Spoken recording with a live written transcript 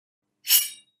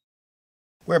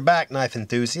We're back, knife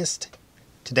enthusiast.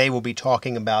 Today we'll be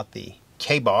talking about the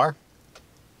Ka-Bar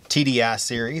TDI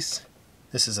series.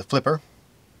 This is a flipper.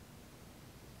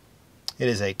 It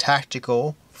is a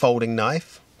tactical folding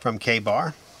knife from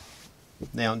Ka-Bar.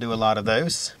 They don't do a lot of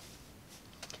those.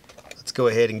 Let's go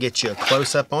ahead and get you a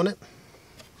close-up on it.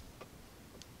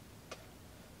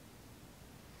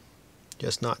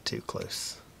 Just not too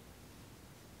close.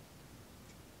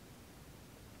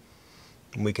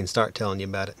 And we can start telling you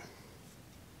about it.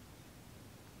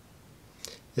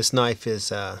 This knife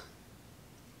is 8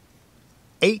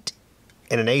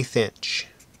 1/8 inch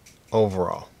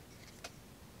overall.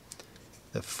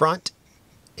 The front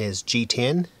is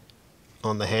G10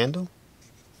 on the handle.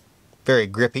 Very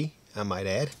grippy, I might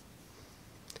add.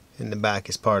 And the back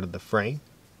is part of the frame.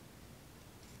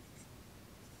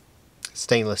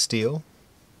 Stainless steel.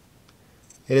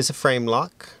 It is a frame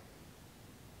lock.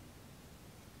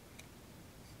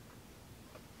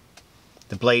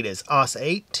 The blade is Os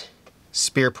 8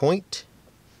 spear point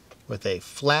with a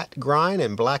flat grind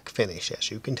and black finish, as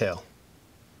you can tell.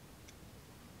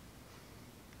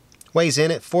 Weighs in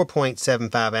at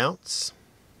 4.75 ounce.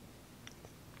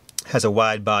 Has a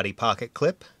wide body pocket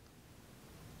clip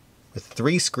with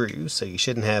 3 screws, so you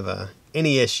shouldn't have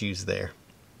any issues there.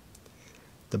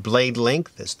 The blade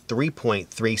length is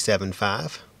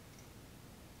 3.375.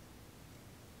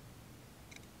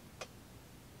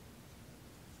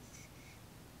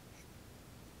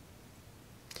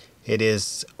 It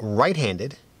is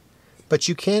right-handed, but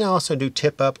you can also do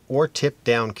tip up or tip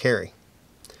down carry.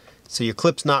 So your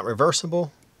clip's not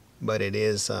reversible, but it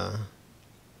is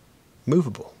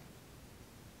movable.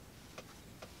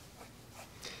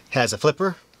 Has a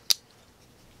flipper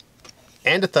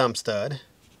and a thumb stud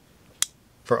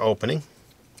for opening.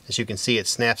 As you can see, it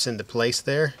snaps into place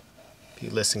there if you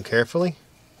listen carefully.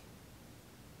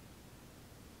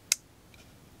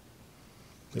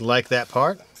 We like that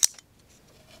part.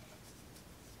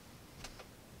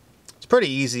 Pretty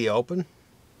easy to open.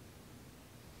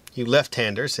 You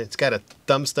left-handers, it's got a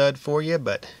thumb stud for you,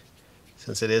 but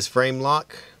since it is frame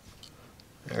lock,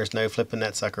 there's no flipping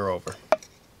that sucker over.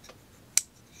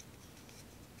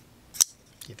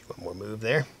 Give you one more move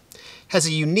there. Has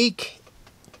a unique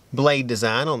blade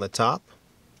design on the top,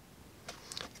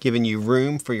 giving you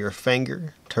room for your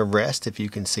finger to rest, if you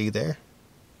can see there.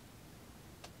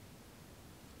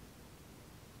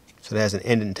 So it has an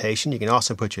indentation. You can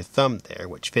also put your thumb there,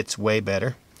 which fits way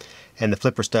better. And the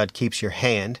flipper stud keeps your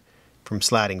hand from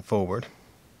sliding forward.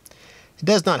 It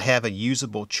does not have a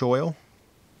usable choil,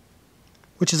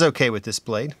 which is okay with this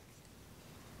blade.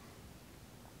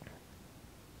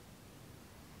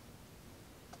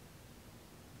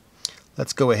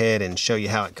 Let's go ahead and show you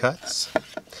how it cuts.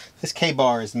 This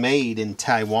Ka-Bar is made in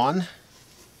Taiwan.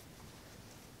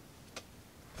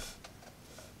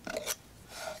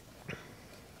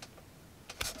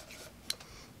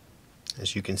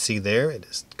 As you can see there,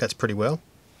 it cuts pretty well.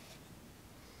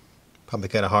 Probably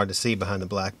kind of hard to see behind the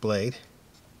black blade.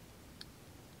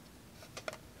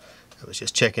 I was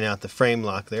just checking out the frame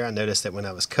lock there. I noticed that when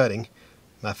I was cutting,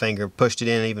 my finger pushed it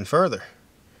in even further,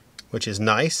 which is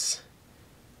nice,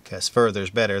 because further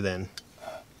is better than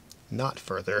not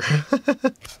further.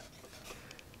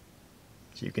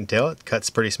 As you can tell, it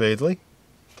cuts pretty smoothly.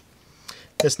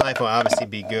 This knife will obviously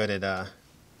be good at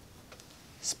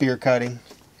spear cutting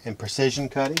and precision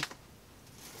cutting,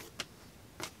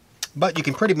 but you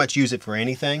can pretty much use it for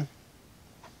anything,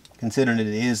 considering it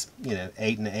is,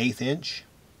 8 1/8 inch.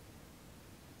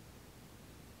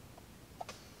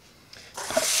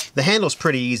 The handle's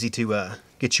pretty easy to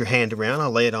get your hand around. I'll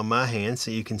lay it on my hand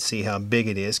so you can see how big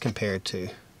it is compared to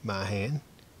my hand.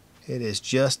 It is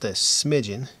just a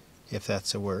smidgen, if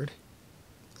that's a word,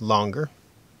 longer.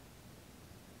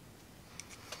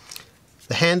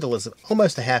 The handle is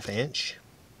almost a 1/2 inch.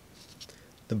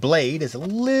 The blade is a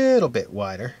little bit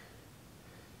wider.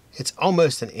 It's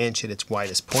almost 1 inch at its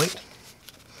widest point.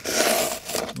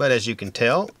 But as you can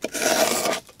tell,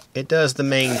 it does the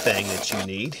main thing that you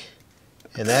need,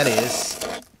 and that is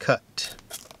cut.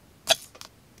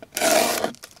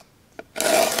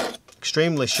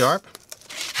 Extremely sharp.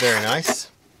 Very nice.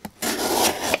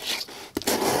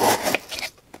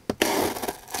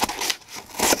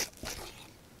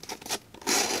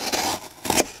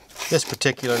 This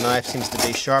particular knife seems to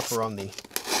be sharper on the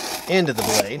end of the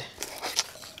blade,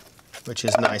 which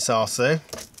is nice also.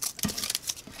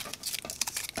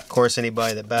 Of course,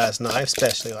 anybody that buys knives,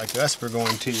 especially like us, we're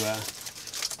going to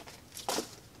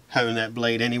hone that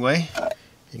blade anyway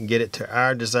and get it to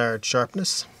our desired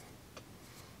sharpness,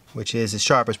 which is as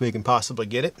sharp as we can possibly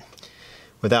get it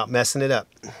without messing it up.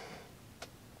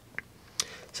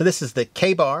 So this is the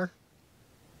Ka-Bar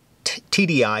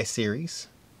TDI series.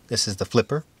 This is the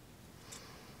flipper.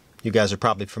 You guys are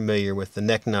probably familiar with the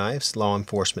neck knives, law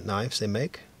enforcement knives they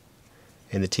make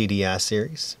in the TDI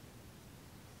series.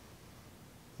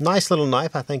 Nice little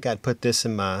knife. I think I'd put this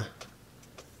in my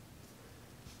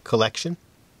collection.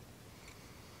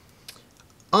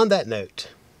 On that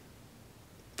note,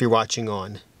 if you're watching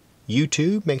on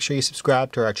YouTube, make sure you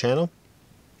subscribe to our channel.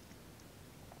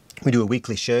 We do a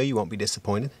weekly show. You won't be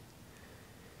disappointed.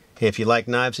 If you like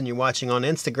knives and you're watching on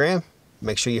Instagram,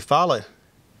 make sure you follow.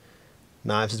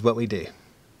 Knives is what we do.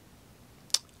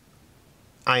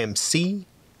 I am C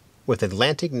with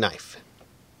Atlantic Knife.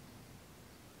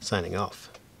 Signing off.